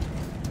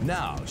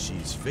 Now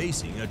she's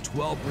facing a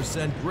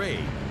 12% grade,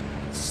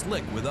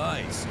 slick with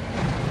ice.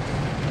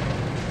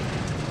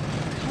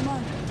 Come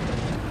on.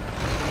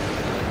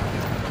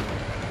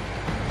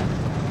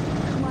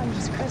 Come on,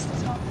 just crest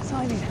the top. That's all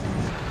I need.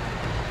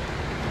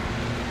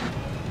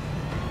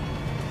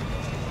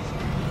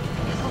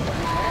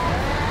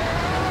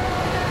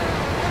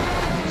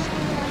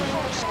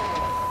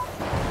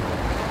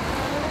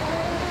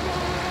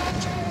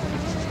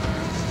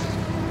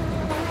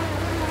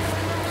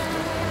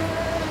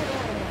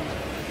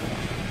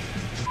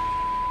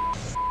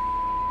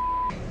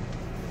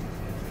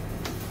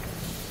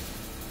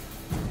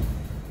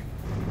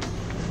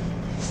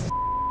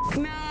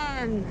 Come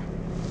on.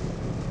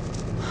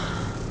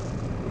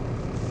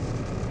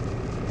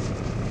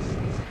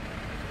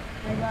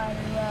 I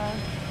gotta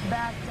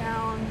back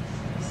down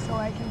so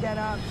I can get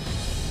up.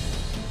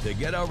 To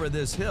get over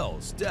this hill,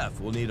 Steph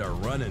will need a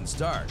run and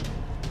start,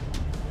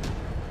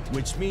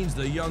 which means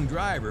the young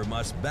driver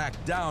must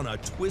back down a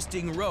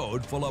twisting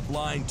road full of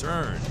blind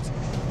turns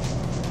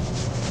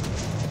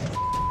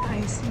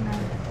Icy,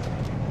 man.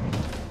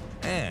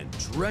 and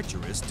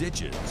treacherous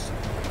ditches.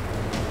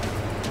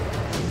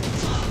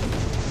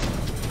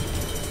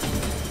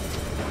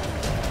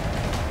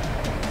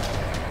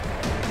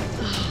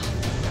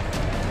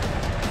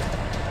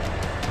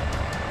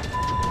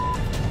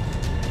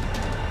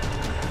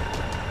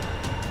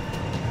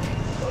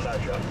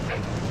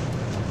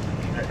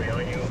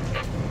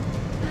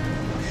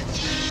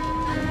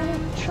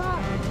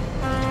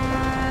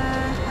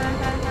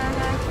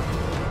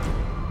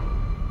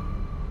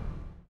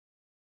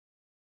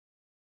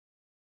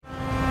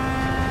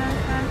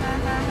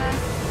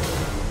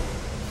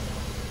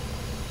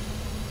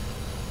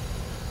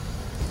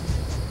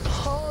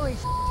 Holy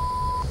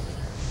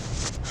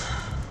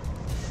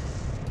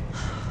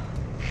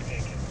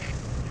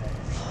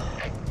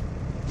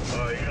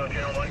You know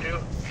channel 1, 2?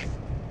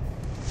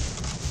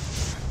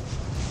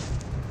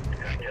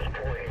 Just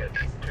pulling it.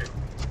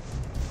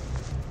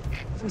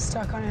 I'm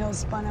stuck on a hill,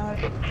 spun out.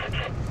 You hit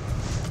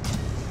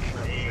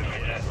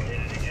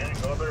it again,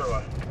 go up it or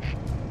what?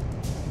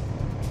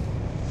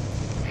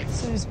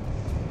 So just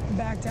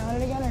back down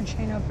it again or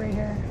chain up right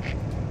here?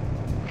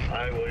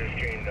 I will just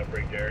chain it up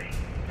right there.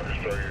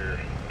 Just so your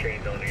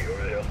chain don't need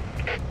over the hill.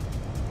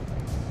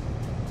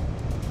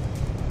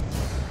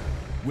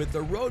 With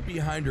the road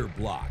behind her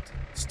blocked,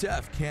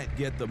 Steph can't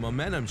get the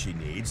momentum she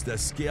needs to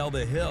scale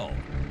the hill.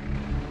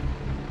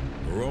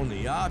 Her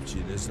only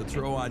option is to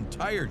throw on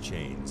tire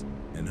chains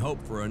and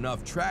hope for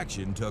enough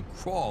traction to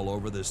crawl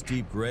over the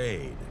steep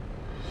grade.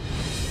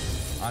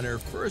 On her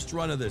first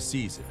run of the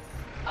season,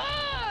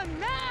 Oh,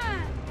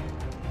 man!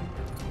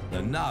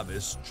 the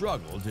novice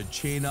struggled to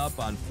chain up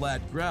on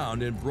flat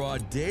ground in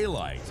broad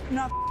daylight. I'm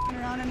not f***ing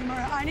around anymore.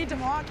 I need to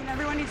walk and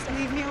everyone needs to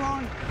leave me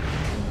alone.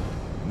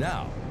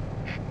 Now,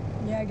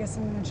 Yeah, I guess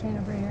I'm gonna chain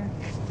up right here.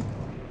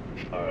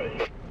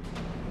 Alright.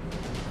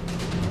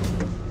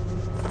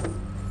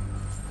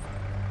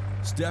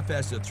 Steph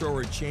has to throw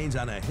her chains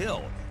on a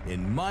hill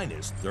in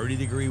minus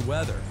 30-degree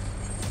weather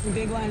A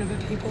big line of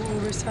people,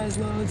 oversized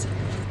loads.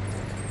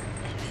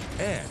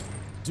 and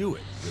do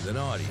it with an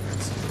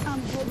audience.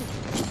 I'm holding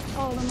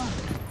all of them up.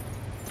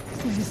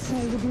 So I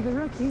decided to be the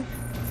rookie.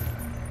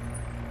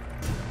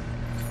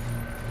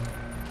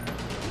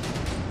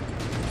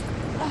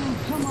 Oh,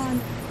 come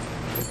on.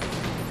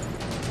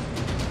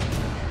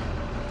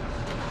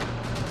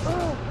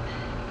 Oh.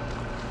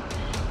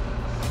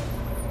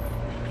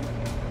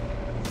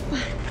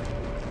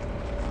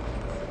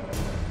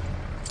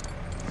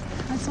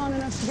 long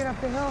enough to get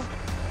up the hill.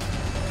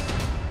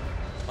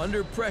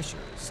 Under pressure,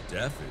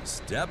 Steph has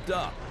stepped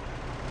up.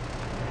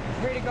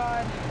 Pray to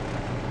God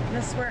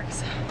this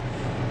works.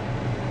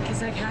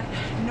 Because I got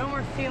no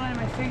more feeling in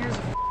my fingers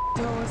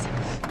or toes.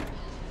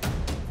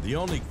 The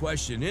only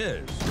question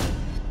is,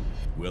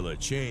 will the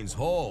chains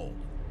hold?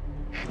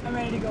 I'm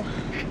ready to go.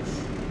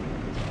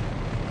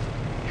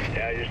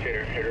 Yeah, just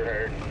hit her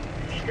hard.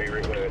 Stay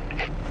right with it.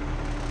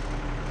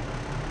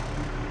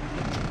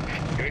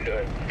 You can do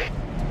it.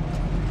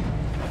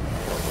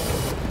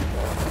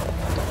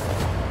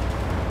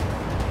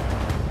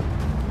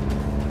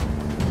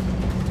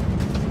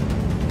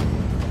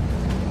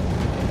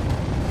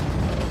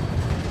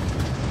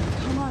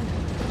 Come on.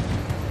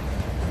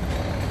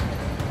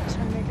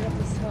 Try and make it up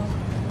this hill.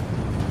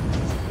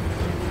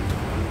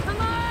 Come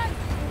on!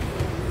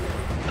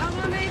 Come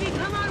on, baby,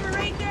 come on, we're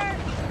right there!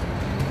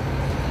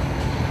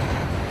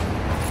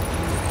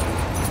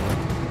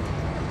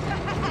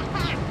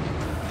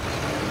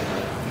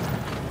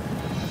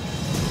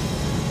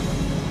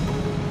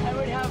 I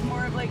would have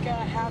more of like a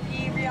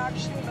happy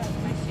reaction, but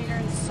my feet are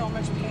in so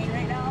much pain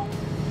right now.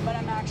 But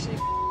I'm actually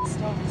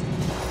stoked.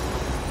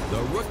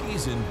 The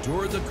rookies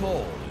endured the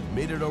cold and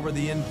made it over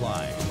the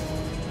incline.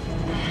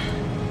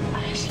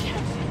 I actually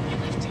can't feel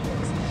my left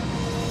toes.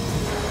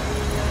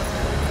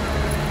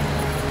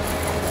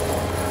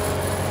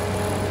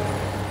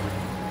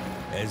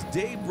 As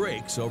day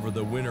breaks over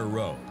the winter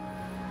road,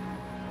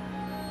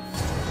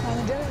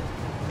 Finally did it.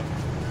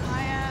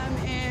 I am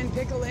in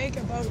Pickle Lake,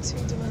 about to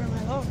deliver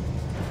my load.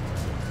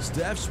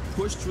 Steph's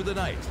pushed through the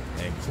night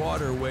and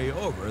clawed her way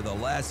over the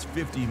last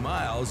 50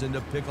 miles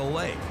into Pickle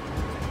Lake.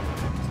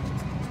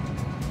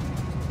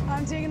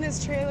 I'm taking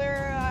this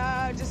trailer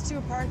just to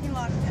a parking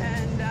lot,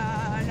 and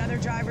another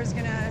driver's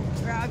gonna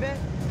grab it.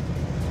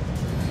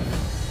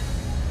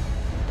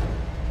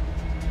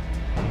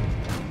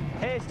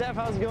 Hey, Steph,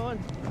 how's it going?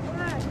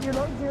 Good. Your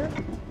load's here.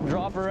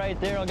 Drop her right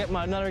there. I'll get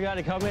another guy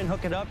to come in,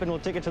 hook it up, and we'll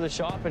take it to the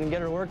shop and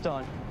get her worked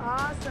on.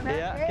 Awesome.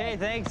 Yeah, Hey. okay,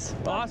 thanks.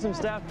 Awesome,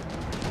 Steph.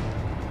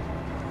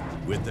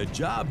 With the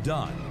job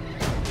done,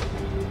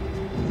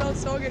 Felt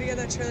so good to get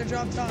that trailer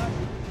dropped off.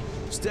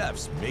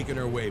 Steph's making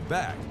her way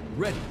back,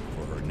 ready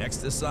for her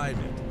next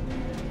assignment.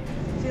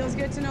 Feels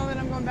good to know that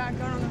I'm going back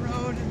out on the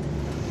road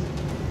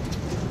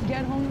and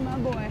get home to my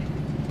boy.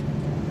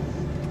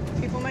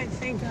 People might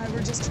think that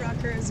we're just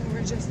truckers and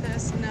we're just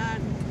this and that.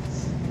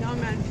 No,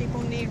 man,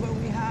 people need what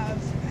we have,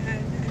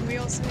 and we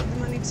also need the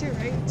money too,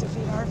 right? To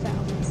feed our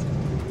families.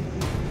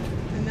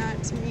 And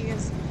that, to me,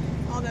 is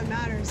all that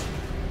matters.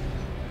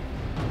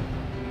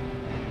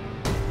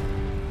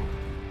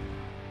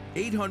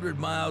 800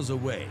 miles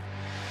away,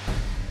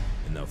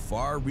 in the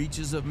far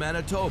reaches of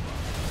Manitoba,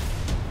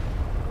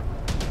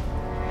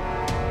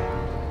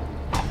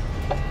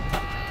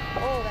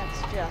 Oh,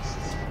 that's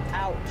just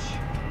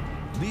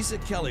ouch. Lisa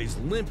Kelly's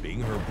limping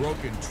her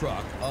broken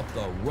truck up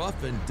the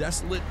rough and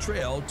desolate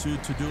trail to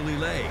Tuduli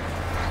Lake.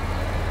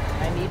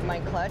 I need my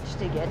clutch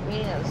to get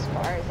me as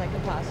far as I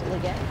can possibly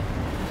get.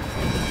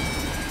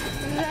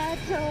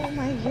 That's, oh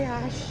my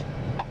gosh.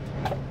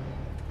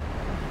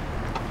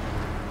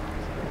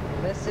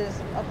 This is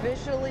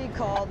officially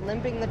called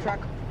limping the truck.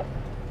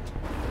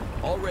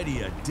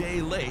 Already a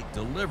day late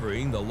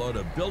delivering the load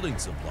of building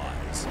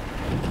supplies.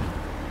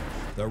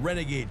 The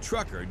renegade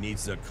trucker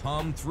needs to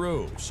come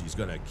through. She's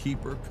gonna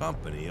keep her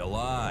company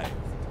alive.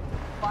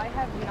 I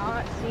have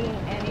not seen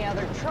any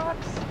other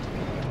trucks.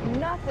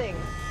 Nothing.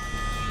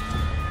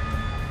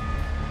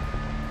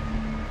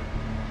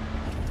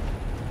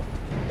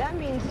 That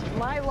means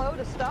my load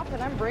of stuff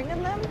that I'm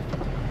bringing them,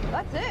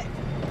 that's it.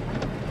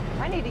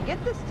 I need to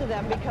get this to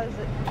them because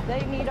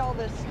they need all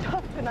this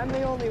stuff and I'm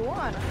the only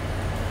one.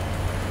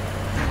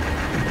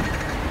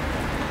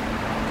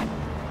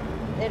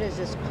 It is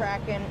just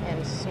cracking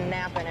and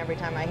snapping every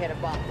time I hit a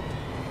bump.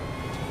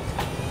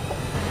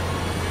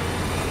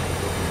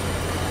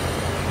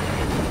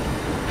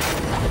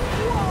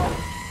 Whoa!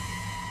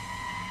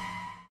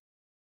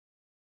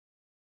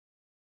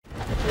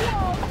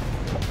 Whoa!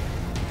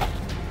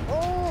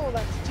 Oh,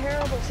 that's a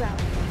terrible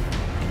sound.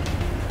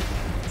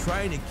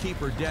 Trying to keep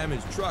her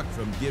damaged truck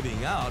from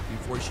giving out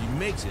before she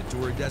makes it to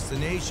her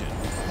destination.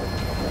 I'm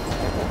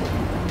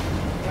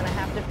gonna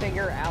have to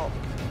figure out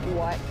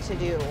what to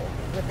do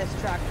with this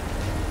truck.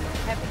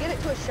 I have to get it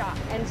to a shop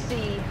and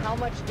see how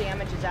much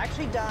damage is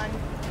actually done,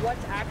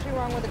 what's actually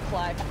wrong with the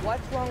clutch,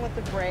 what's wrong with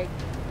the brake.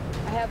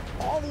 I have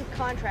all these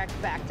contracts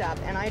backed up,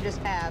 and I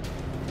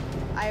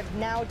have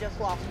now just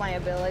lost my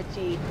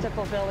ability to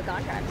fulfill the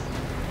contracts.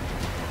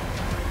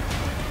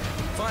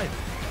 Finally,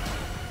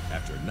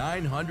 after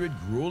 900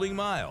 grueling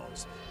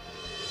miles,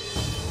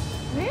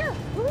 Come here,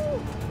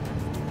 woo!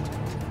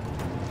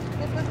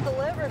 Get this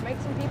delivered, make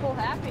some people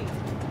happy.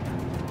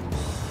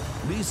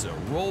 Lisa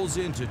rolls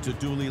into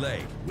Tuduli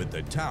Lake with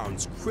the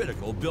town's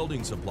critical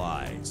building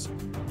supplies.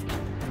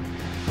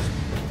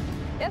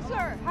 Yes,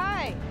 sir,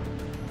 hi.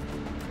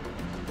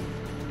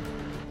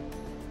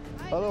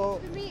 Hello.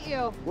 Nice to meet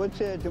you. What's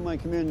it to my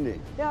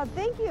community? Yeah,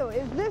 thank you.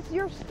 Is this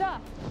your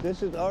stuff?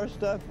 This is our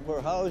stuff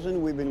for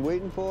housing we've been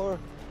waiting for.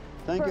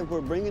 Thank you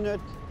for bringing it,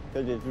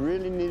 because it's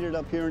really needed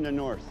up here in the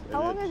north.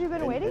 How long have you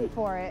been waiting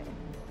for it?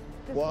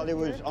 Well, it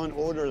was on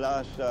order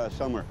last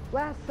summer.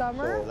 Last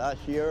summer? So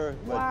last year,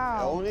 but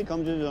it only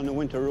comes in on the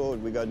winter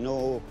road. We got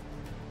no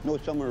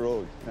summer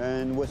road.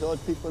 And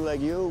without people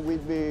like you,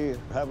 we'd be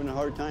having a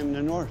hard time in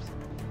the north.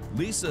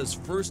 Lisa's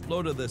first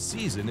load of the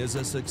season is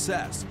a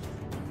success,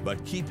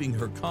 but keeping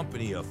her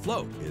company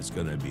afloat is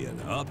going to be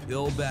an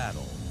uphill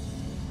battle.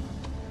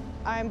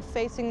 I'm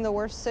facing the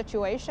worst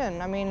situation.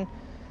 I mean,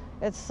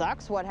 it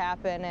sucks what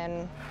happened,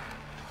 and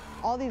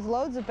all these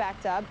loads have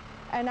backed up,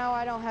 and now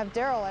I don't have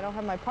Daryl, I don't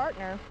have my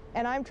partner,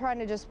 and I'm trying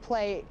to just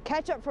play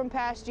catch up from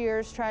past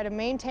years, try to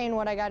maintain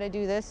what I got to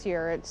do this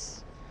year.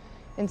 It's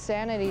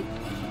insanity.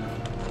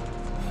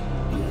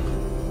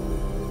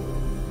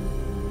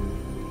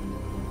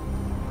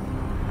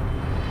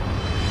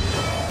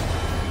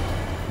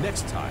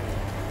 Next time,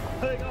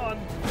 hang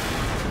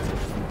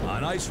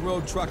on Ice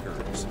Road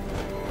Truckers.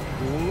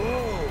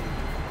 Whoa!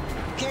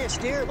 Can't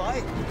steer,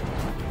 boy.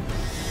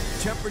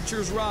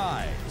 Temperatures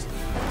rise.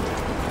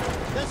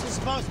 This is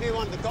supposed to be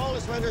one of the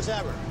coldest winters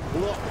ever.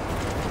 Look.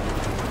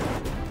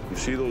 You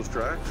see those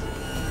tracks?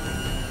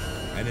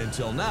 And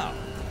until now,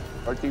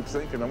 I keep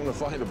thinking I'm going to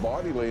find a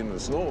body laying in the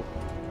snow.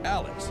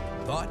 Alex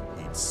thought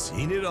he'd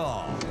seen it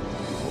all.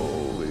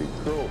 Oh.